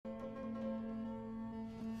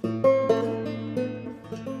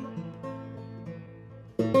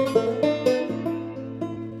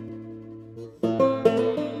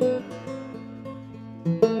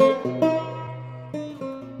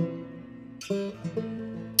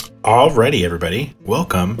Alrighty, everybody.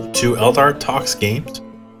 Welcome to Eldar Talks Games.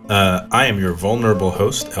 I am your vulnerable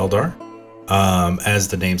host, Eldar. As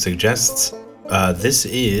the name suggests, this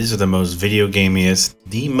is the most video gamiest,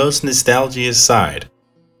 the most nostalgious side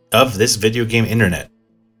of this video game internet.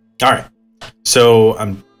 Alright, so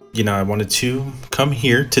I wanted to come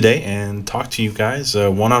here today and talk to you guys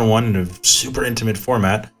one-on-one in a super intimate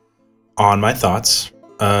format on my thoughts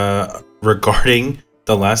regarding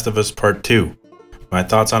The Last of Us Part 2. My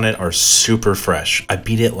thoughts on it are super fresh. I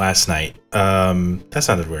beat it last night. That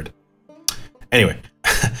sounded weird. Anyway,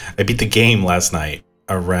 I beat the game last night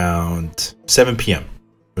around 7 p.m.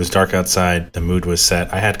 It was dark outside. The mood was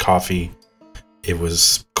set. I had coffee. It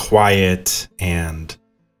was quiet, and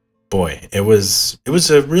boy, it was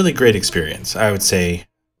a really great experience. I would say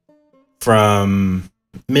from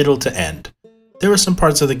middle to end. There were some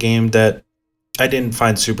parts of the game that I didn't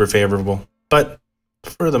find super favorable, but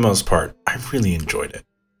for the most part, I really enjoyed it.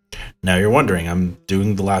 Now you're wondering, I'm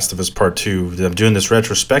doing The Last of Us Part 2, I'm doing this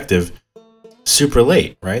retrospective super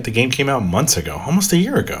late, right? The game came out months ago, almost a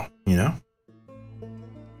year ago, you know?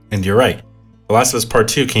 And you're right, The Last of Us Part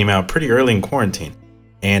 2 came out pretty early in quarantine,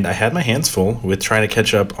 and I had my hands full with trying to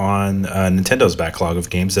catch up on Nintendo's backlog of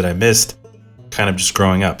games that I missed kind of just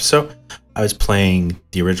growing up. So I was playing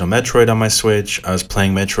the original Metroid on my Switch, I was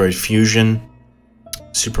playing Metroid Fusion,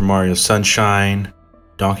 Super Mario Sunshine,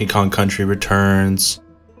 Donkey Kong Country Returns,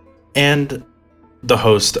 and the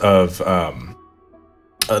host of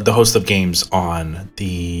games on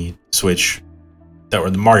the Switch that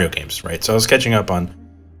were the Mario games, right? So I was catching up on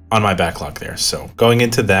my backlog there. So going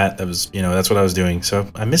into that was, that's what I was doing. So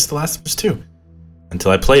I missed The Last of Us 2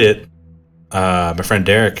 until I played it. My friend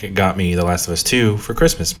Derek got me The Last of Us 2 for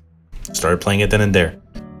Christmas. Started playing it then and there.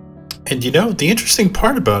 And the interesting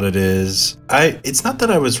part about it is, it's not that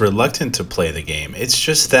I was reluctant to play the game. It's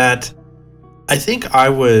just that I think I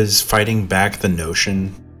was fighting back the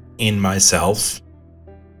notion in myself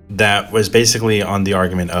that was basically on the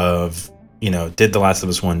argument of, did The Last of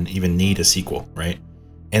Us 1 even need a sequel, right?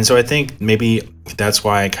 And so I think maybe that's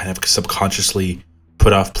why I kind of subconsciously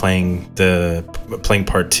put off playing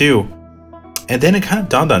part 2. And then it kind of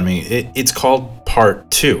dawned on me, it's called Part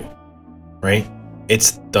 2, right?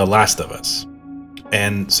 It's The Last of Us.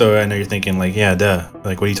 And so I know you're thinking like, yeah, duh.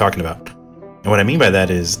 Like, what are you talking about? And what I mean by that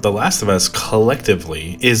is The Last of Us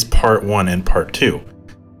collectively is Part 1 and Part 2.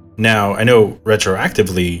 Now, I know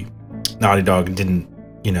retroactively, Naughty Dog didn't,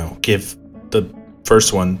 give the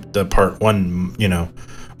first one, the Part 1,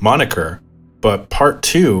 moniker. But Part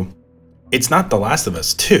 2, it's not The Last of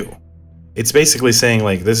Us 2. It's basically saying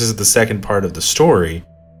like, this is the second part of the story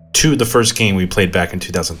to the first game we played back in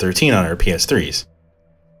 2013 on our PS3s.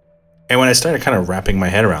 And when I started kind of wrapping my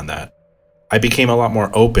head around that, I became a lot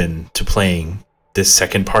more open to playing this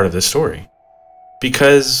second part of the story.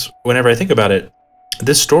 Because whenever I think about it,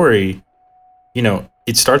 this story,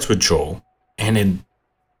 it starts with Joel, and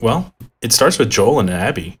it starts with Joel and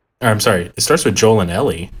Abby. It starts with Joel and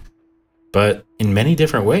Ellie, but in many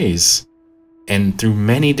different ways, and through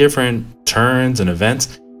many different turns and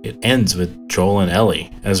events, it ends with Joel and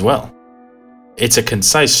Ellie as well. It's a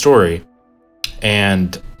concise story,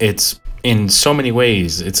 and it's in so many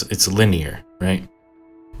ways it's linear, right?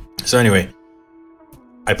 So anyway,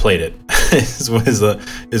 I played it.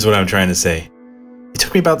 is what I'm trying to say. It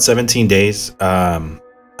took me about 17 days. I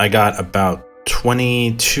got about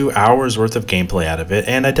 22 hours worth of gameplay out of it,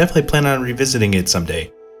 and I definitely plan on revisiting it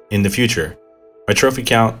someday in the future. My trophy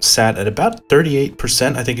count sat at about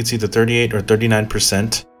 38%. I think it's either 38 or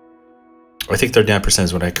 39%. I think 39%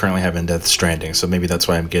 is what I currently have in Death Stranding, so maybe that's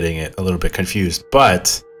why I'm getting it a little bit confused.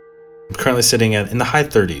 But I'm currently sitting in the high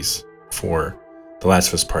 30s for The Last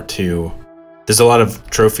of Us Part 2. There's a lot of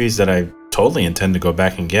trophies that I totally intend to go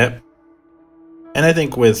back and get. And I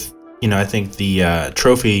think I think the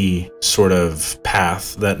trophy sort of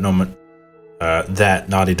path that that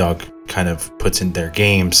Naughty Dog kind of puts in their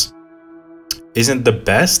games isn't the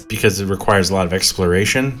best because it requires a lot of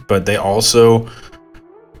exploration, but they also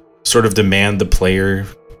sort of demand the player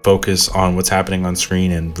focus on what's happening on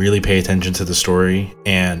screen and really pay attention to the story.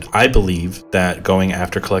 And I believe that going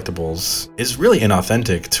after collectibles is really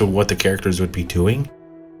inauthentic to what the characters would be doing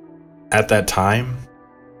at that time.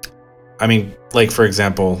 I mean, like, for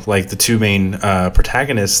example, like the two main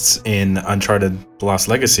protagonists in Uncharted: The Lost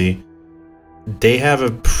Legacy, they have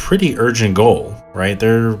a pretty urgent goal, right?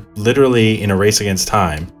 They're literally in a race against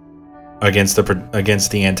time against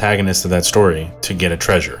the antagonist of that story to get a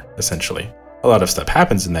treasure, essentially. A lot of stuff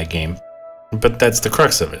happens in that game, but that's the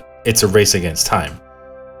crux of it. It's a race against time.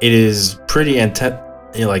 It is pretty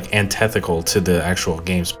antithetical to the actual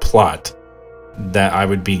game's plot, that I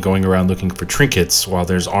would be going around looking for trinkets while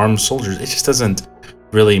there's armed soldiers. It just doesn't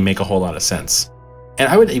really make a whole lot of sense. And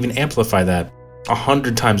I would even amplify that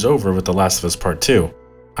 100 times over with The Last of Us Part 2.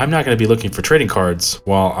 I'm not going to be looking for trading cards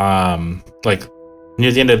while, like,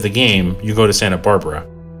 near the end of the game, you go to Santa Barbara.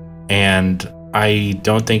 And I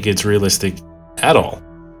don't think it's realistic at all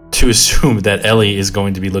to assume that Ellie is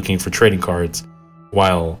going to be looking for trading cards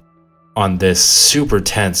while on this super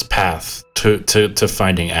tense path to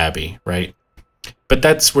finding Abby, right? But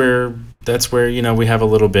that's where you know we have a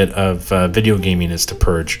little bit of video gaminess to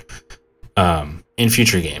purge in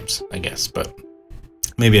future games, I guess. But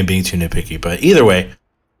maybe I'm being too nitpicky. But either way,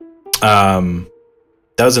 that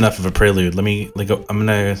was enough of a prelude. I'm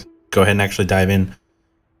gonna go ahead and actually dive in.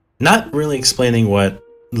 Not really explaining what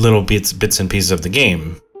little bits and pieces of the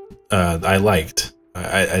game I liked.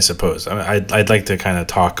 I suppose I'd like to kind of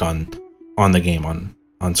talk on the game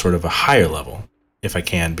on sort of a higher level if I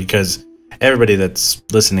can, because everybody that's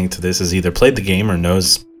listening to this has either played the game or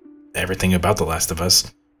knows everything about The Last of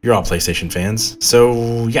Us. You're all PlayStation fans,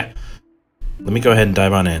 so yeah. Let me go ahead and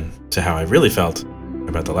dive on in to how I really felt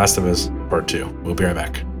about The Last of Us Part 2. We'll be right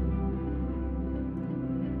back.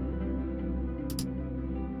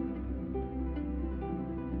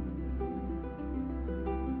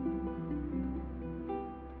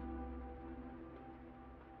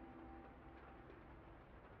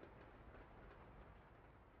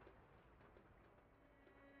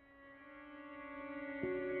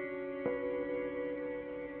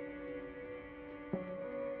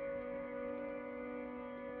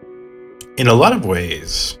 In a lot of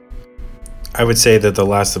ways, I would say that The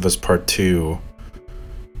Last of Us Part 2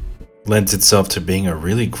 lends itself to being a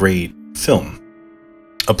really great film,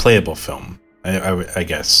 a playable film, I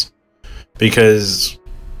guess. Because,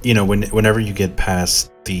 you know, whenever you get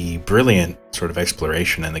past the brilliant sort of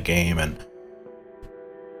exploration in the game and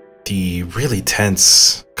the really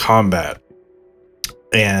tense combat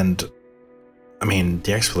and, I mean,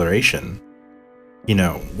 the exploration, you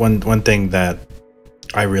know, one thing that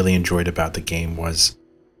I really enjoyed about the game was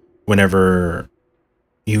whenever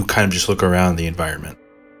you kind of just look around the environment,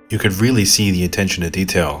 you could really see the attention to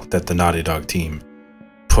detail that the Naughty Dog team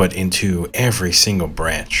put into every single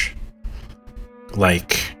branch.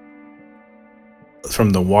 Like, from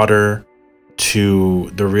the water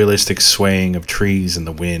to the realistic swaying of trees in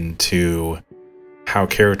the wind to how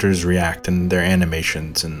characters react and their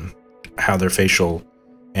animations and how their facial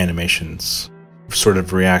animations sort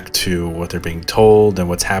of react to what they're being told and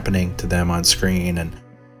what's happening to them on screen. And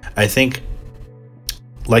I think,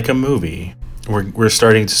 like a movie, we're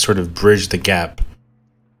starting to sort of bridge the gap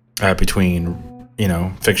between, you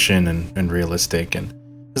know, fiction and realistic. And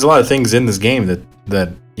there's a lot of things in this game that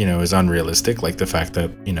you know is unrealistic, like the fact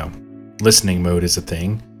that, you know, listening mode is a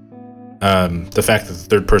thing. The fact that the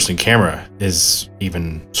third-person camera is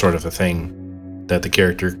even sort of a thing that the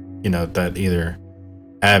character, you know, that either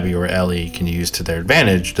Abby or Ellie can use to their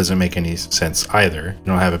advantage doesn't make any sense either. You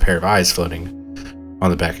don't have a pair of eyes floating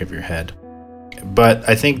on the back of your head. But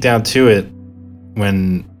I think down to it,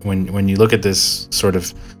 when you look at this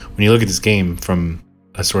game from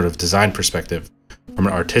a sort of design perspective, from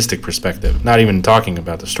an artistic perspective, not even talking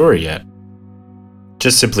about the story yet,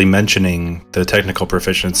 just simply mentioning the technical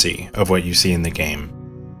proficiency of what you see in the game.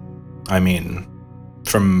 I mean,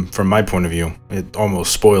 from my point of view, it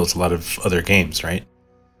almost spoils a lot of other games, right?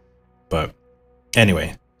 But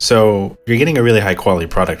anyway, so you're getting a really high quality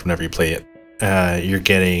product whenever you play it. You're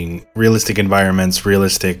getting realistic environments,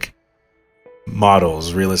 realistic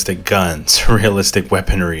models, realistic guns, realistic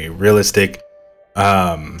weaponry, realistic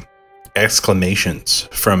exclamations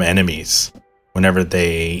from enemies whenever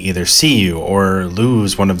they either see you or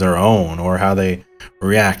lose one of their own, or how they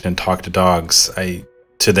react and talk to their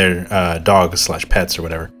dogs/pets or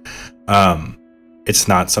whatever. It's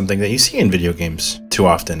not something that you see in video games too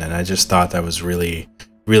often, and I just thought that was really,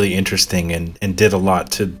 really interesting and did a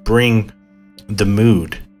lot to bring the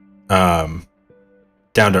mood down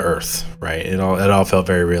to earth, right? It all felt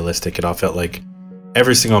very realistic. It all felt like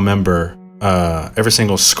every single member, every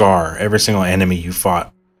single scar, every single enemy you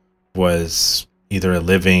fought was either a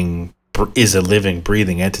living,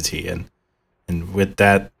 breathing entity. And with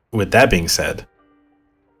that being said,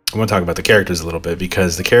 I want to talk about the characters a little bit,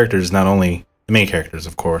 because the characters, not only the main characters,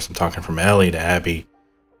 of course, I'm talking from Ellie to Abby,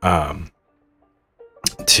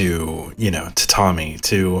 to, you know, to Tommy,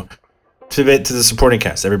 to the supporting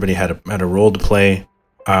cast. Everybody had a role to play.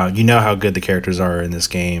 You know how good the characters are in this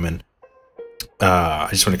game, and I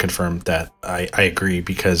just want to confirm that I agree,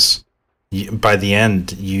 because by the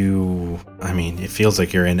end, it feels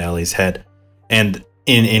like you're in Ellie's head. And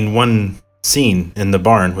in one scene in the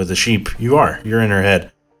barn with the sheep, you're in her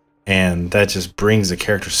head. and that just brings the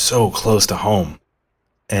character so close to home.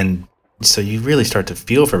 And so you really start to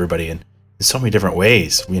feel for everybody in so many different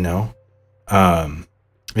ways,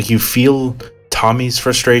 like you feel Tommy's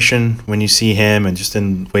frustration when you see him, and just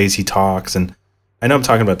in ways he talks. And I know I'm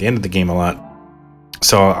talking about the end of the game a lot,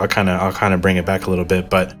 so I'll kind of bring it back a little bit.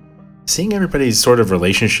 But seeing everybody's sort of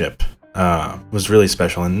relationship was really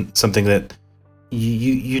special, and something that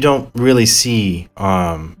you don't really see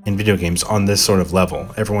in video games on this sort of level.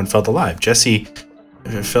 Everyone felt alive. Jesse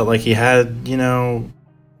felt like he had,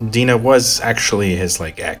 Dina was actually his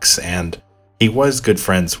like ex, and he was good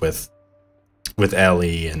friends with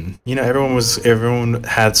Ellie, and everyone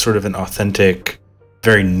had sort of an authentic,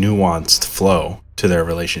 very nuanced flow to their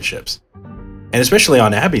relationships, and especially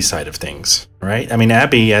on Abby's side of things, right? I mean,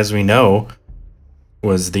 Abby, as we know,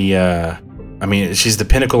 was she's the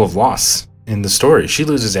pinnacle of loss in the story. She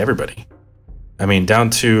loses everybody. I mean, down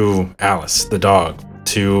to Alice, the dog,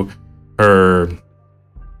 to her,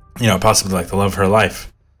 possibly like the love of her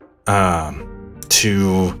life,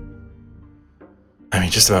 to,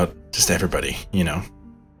 just everybody,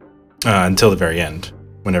 until the very end,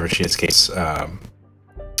 whenever she escapes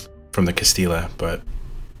from the Castilla. But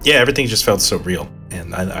yeah, everything just felt so real,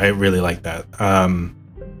 and I really like that.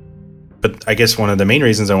 But I guess one of the main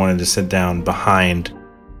reasons I wanted to sit down behind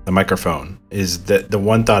the microphone is that the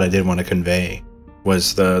one thought I did want to convey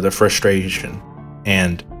was the frustration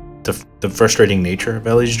and the frustrating nature of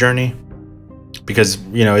Ellie's journey, because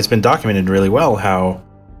it's been documented really well how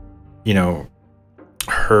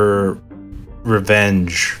her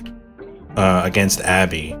revenge against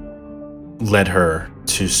Abby led her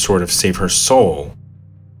to sort of save her soul,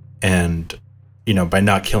 and by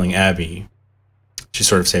not killing Abby, she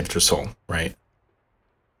sort of saved her soul, right?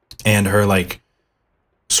 And her like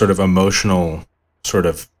sort of emotional sort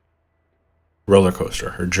of roller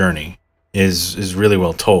coaster, her journey is really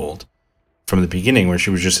well told from the beginning, where she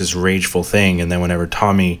was just this rageful thing, and then whenever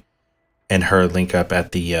Tommy and her link up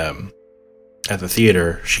at the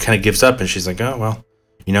theater, she kind of gives up, and she's like, oh well,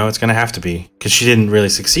 it's gonna have to be, because she didn't really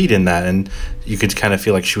succeed in that, and you could kind of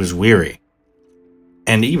feel like she was weary.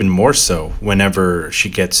 And even more so whenever she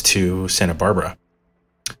gets to Santa Barbara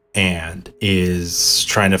and is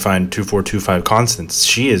trying to find 2425 Constance,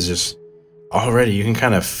 she is just already, you can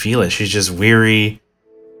kind of feel it. She's just weary.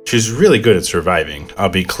 She's really good at surviving, I'll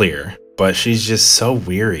be clear, but she's just so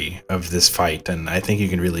weary of this fight, and I think you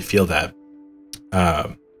can really feel that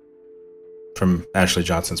from Ashley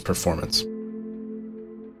Johnson's performance.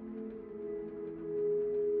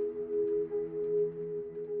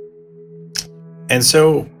 And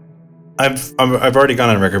so I've already gone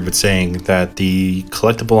on record with saying that the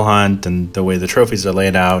collectible hunt and the way the trophies are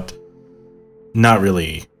laid out, not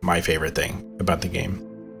really my favorite thing about the game.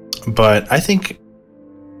 But I think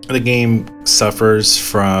the game suffers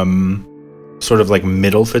from sort of like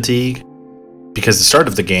middle fatigue, because the start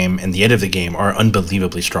of the game and the end of the game are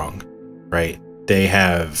unbelievably strong, right? They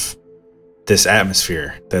have this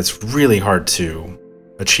atmosphere that's really hard to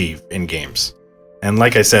achieve in games. And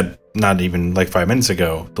like I said, not even like 5 minutes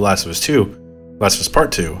ago, The Last of Us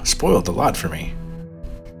Part 2 spoiled a lot for me.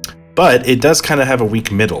 But it does kind of have a weak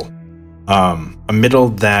middle. A middle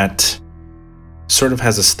that sort of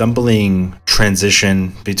has a stumbling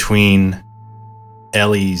transition between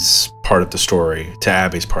Ellie's part of the story to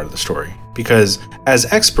Abby's part of the story. Because as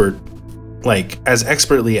expertly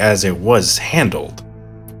as it was handled,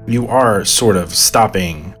 you are sort of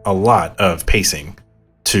stopping a lot of pacing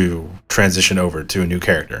to transition over to a new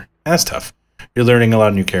character. And that's tough. You're learning a lot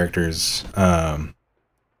of new characters.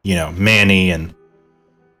 Manny and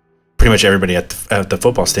pretty much everybody at the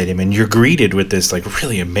football stadium, and you're greeted with this like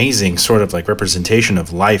really amazing sort of like representation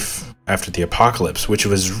of life after the apocalypse, which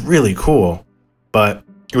was really cool, but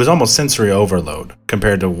it was almost sensory overload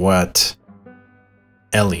compared to what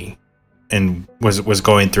Ellie and was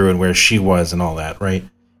going through and where she was and all that, right?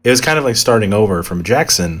 It was kind of like starting over from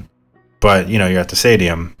Jackson, but you're at the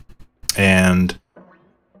stadium, and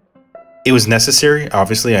it was necessary.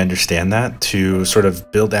 Obviously, I understand that. To sort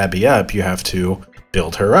of build Abby up, you have to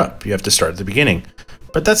build her up. You have to start at the beginning.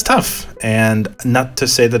 But that's tough. And not to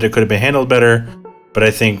say that it could have been handled better, but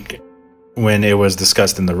I think when it was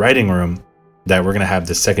discussed in the writing room that we're going to have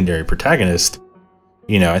this secondary protagonist,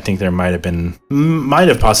 I think there might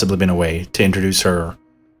have possibly been a way to introduce her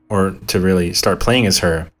or to really start playing as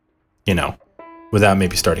her, without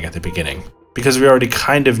maybe starting at the beginning. Because we already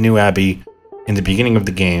kind of knew Abby in the beginning of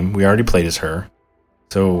the game. We already played as her.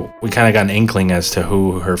 So we kind of got an inkling as to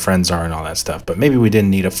who her friends are and all that stuff. But maybe we didn't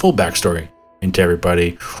need a full backstory into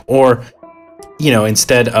everybody. Or,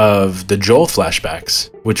 instead of the Joel flashbacks,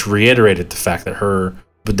 which reiterated the fact that her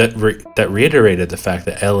but that reiterated the fact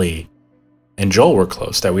that Ellie and Joel were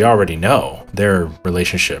close, that we already know their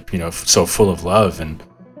relationship, so full of love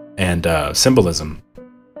and symbolism.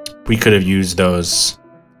 We could have used those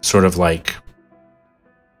sort of like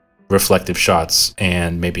reflective shots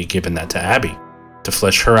and maybe given that to Abby to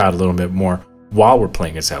flesh her out a little bit more while we're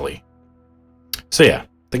playing as Ellie. So yeah,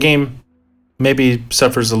 the game maybe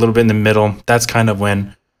suffers a little bit in the middle. That's kind of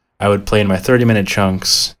when I would play in my 30-minute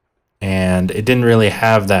chunks, and it didn't really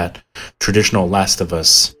have that traditional Last of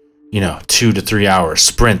Us, 2 to 3 hour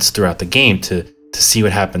sprints throughout the game to see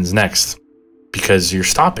what happens next, because you're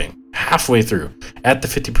stopping halfway through at the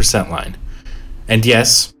 50% line. And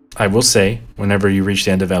yes, I will say, whenever you reach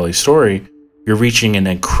the end of Ellie's story, you're reaching an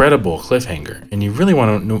incredible cliffhanger, and you really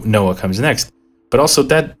want to know what comes next. But also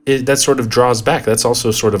that sort of draws back. That's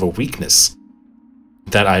also sort of a weakness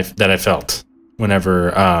that I felt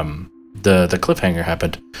whenever the cliffhanger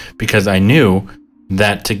happened, because I knew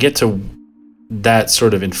that to get to that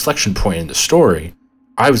sort of inflection point in the story,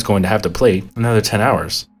 I was going to have to play another 10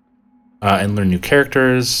 hours and learn new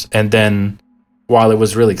characters. And then, while it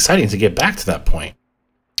was really exciting to get back to that point,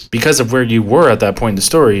 because of where you were at that point in the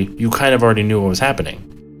story, you kind of already knew what was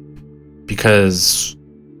happening. Because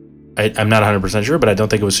I'm not 100% sure, but I don't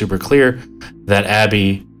think it was super clear that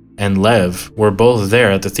Abby and Lev were both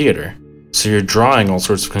there at the theater. So you're drawing all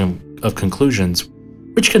sorts of conclusions,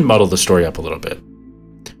 which can muddle the story up a little bit.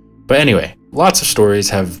 But anyway, lots of stories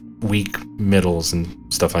have weak middles and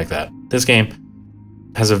stuff like that. This game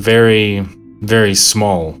has a very, very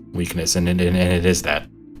small weakness, and it is that.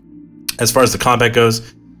 As far as the combat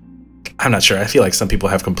goes, I'm not sure. I feel like some people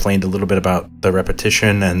have complained a little bit about the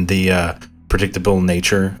repetition and the predictable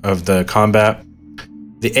nature of the combat.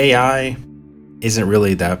 The AI isn't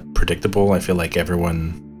really that predictable. I feel like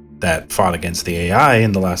everyone that fought against the AI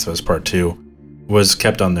in The Last of Us Part 2 was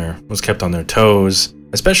kept on their toes,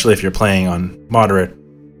 especially if you're playing on moderate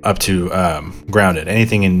up to grounded.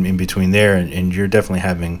 Anything in between there, and you're definitely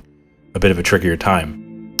having a bit of a trickier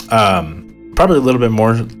time. Probably a little bit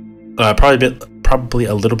more, probably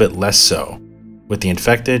a little bit less so with the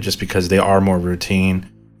infected, just because they are more routine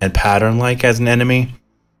and pattern-like as an enemy.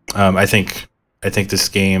 I think this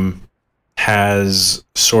game has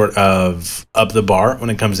sort of up the bar when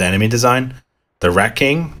it comes to enemy design. The Rat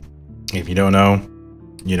King, if you don't know,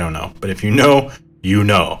 you don't know. But if you know, you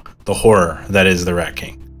know the horror that is the Rat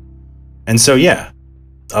King. And so, yeah,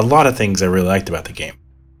 a lot of things I really liked about the game.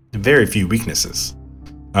 Very few weaknesses.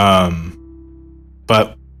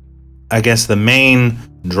 But I guess the main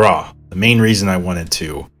draw, the main reason I wanted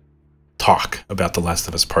to talk about The Last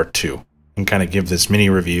of Us Part 2 and kind of give this mini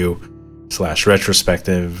review /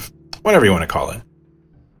 retrospective, whatever you want to call it,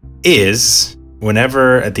 is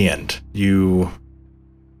whenever at the end you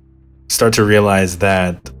start to realize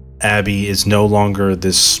that Abby is no longer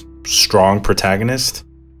this strong protagonist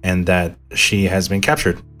and that she has been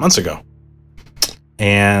captured months ago.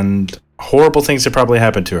 And horrible things have probably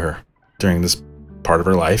happened to her during this part of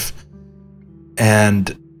her life.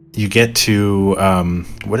 And you get to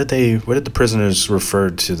what did the prisoners refer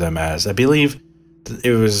to them as? I believe they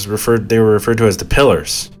were referred to as the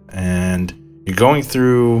Pillars. And you're going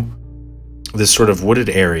through this sort of wooded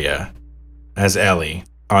area as Ellie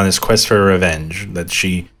on this quest for revenge that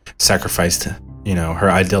she sacrificed,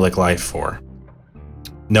 her idyllic life for,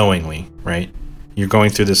 knowingly, right? You're going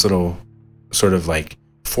through this little sort of like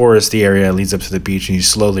foresty area, leads up to the beach, and you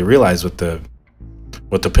slowly realize what the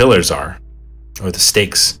pillars are, or the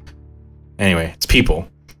stakes. Anyway, it's people.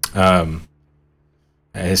 I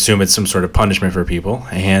assume it's some sort of punishment for people.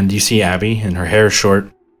 And you see Abby, and her hair is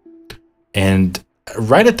short. And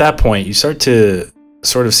right at that point, you start to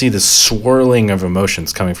sort of see the swirling of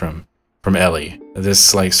emotions coming from Ellie.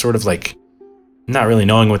 This like sort of like not really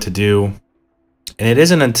knowing what to do. And it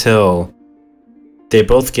isn't until they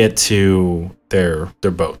both get to their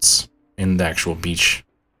boats in the actual beach,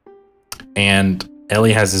 and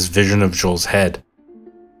Ellie has this vision of Joel's head.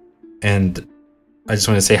 And I just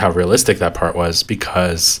want to say how realistic that part was,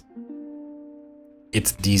 because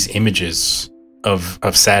it's these images of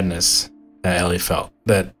sadness that Ellie felt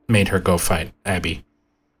that made her go fight Abby.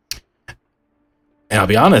 And I'll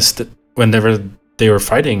be honest, whenever they were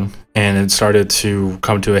fighting and it started to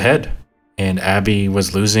come to a head and Abby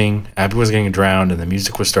was losing, Abby was getting drowned, and the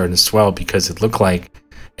music was starting to swell because it looked like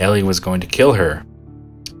Ellie was going to kill her,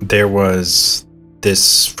 there was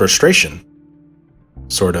this frustration,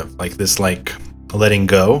 sort of like this like letting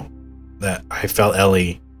go that I felt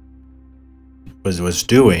Ellie was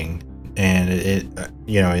doing. And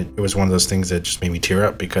it was one of those things that just made me tear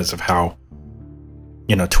up because of how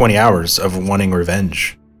 20 hours of wanting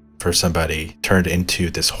revenge for somebody turned into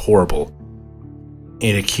this horrible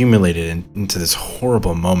it accumulated into this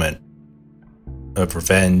horrible moment of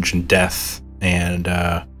revenge and death. And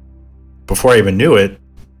before I even knew it,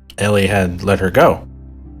 Ellie had let her go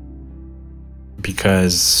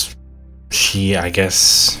because I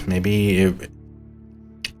guess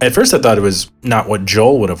at first I thought it was not what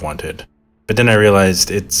Joel would have wanted, but then I realized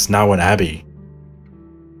it's not what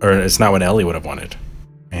it's not what Ellie would have wanted.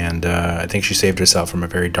 And I think she saved herself from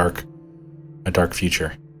a dark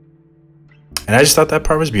future. And I just thought that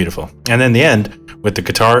part was beautiful. And then the end with the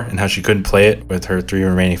guitar and how she couldn't play it with her 3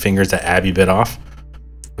 remaining fingers that Abby bit off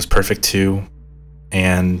was perfect too.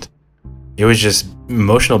 And it was just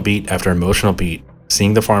emotional beat after emotional beat.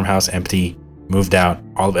 Seeing the farmhouse empty, moved out,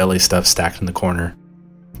 all of Ellie's stuff stacked in the corner.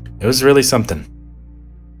 It was really something.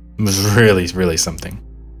 It was really, really something.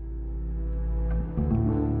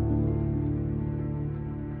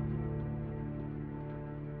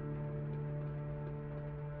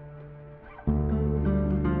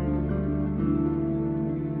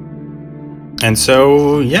 And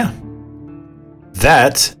so, yeah,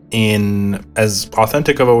 that, in as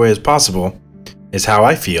authentic of a way as possible, is how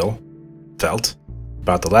I felt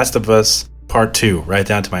about The Last of Us Part 2, right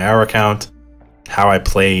down to my hour count, how I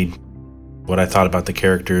played, what I thought about the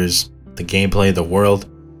characters, the gameplay, the world,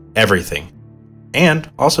 everything.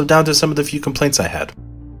 And also down to some of the few complaints I had.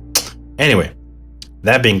 Anyway,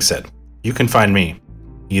 that being said, you can find me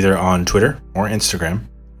either on Twitter or Instagram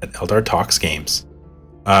at Eldar Talks Games.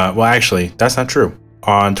 Well, actually, that's not true.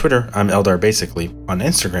 On Twitter, I'm Eldar Basically. On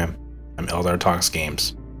Instagram, I'm Eldar Talks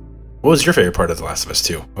Games. What was your favorite part of The Last of Us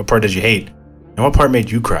 2? What part did you hate? And what part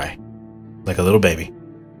made you cry? Like a little baby.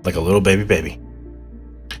 Like a little baby.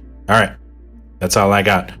 Alright, that's all I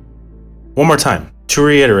got. One more time, to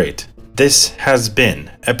reiterate, this has been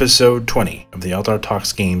episode 20 of the Eldar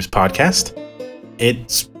Talks Games podcast.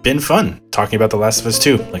 It's been fun talking about The Last of Us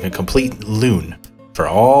 2 like a complete loon for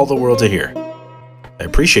all the world to hear. I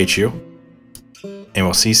appreciate you, and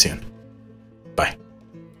we'll see you soon. Bye.